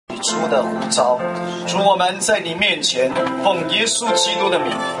出的呼召。主，我们在你面前奉耶稣基督的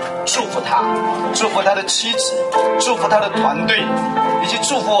名祝福他，祝福他的妻子，祝福他的团队，以及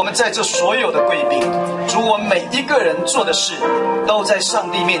祝福我们在这所有的贵宾。主，我们每一个人做的事都在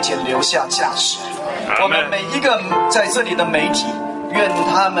上帝面前留下价值。我们每一个在这里的媒体，愿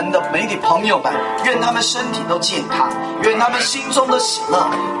他们的媒体朋友们，愿他们身体都健康，愿他们心中的喜乐，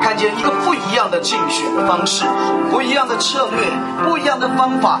看见一个不一样的竞选的方式，不一样的策略，不一样的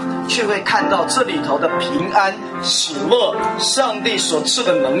方法，却会看到这里头的平安喜乐，上帝所赐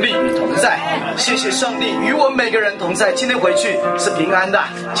的能力与同在。谢谢上帝与我们每个人同在。今天回去是平安的，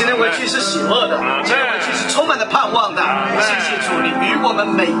今天回去是喜乐的，今天回去是充满了盼望的。谢谢主，你与我们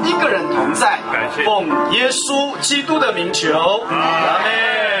每一个人同在。奉耶稣基督的名求。阿门。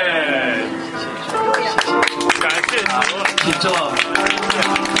感谢主，请坐。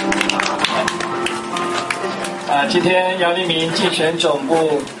今天姚立明竞选总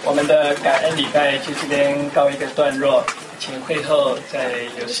部我们的感恩礼拜就这边告一个段落，请会后再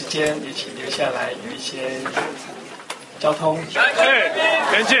有时间也请留下来有一些交通。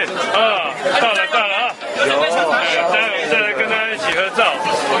连见啊，到了啊！再来跟大家一起合照。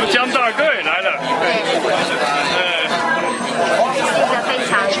我们江大哥也来了。非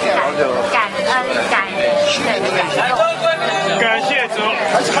常感恩的感动。感谢主，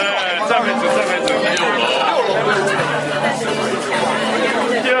赞美主，赞美主。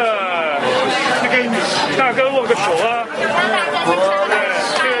这个大哥握个手啊！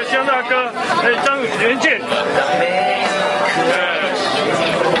这个江大哥，张连健。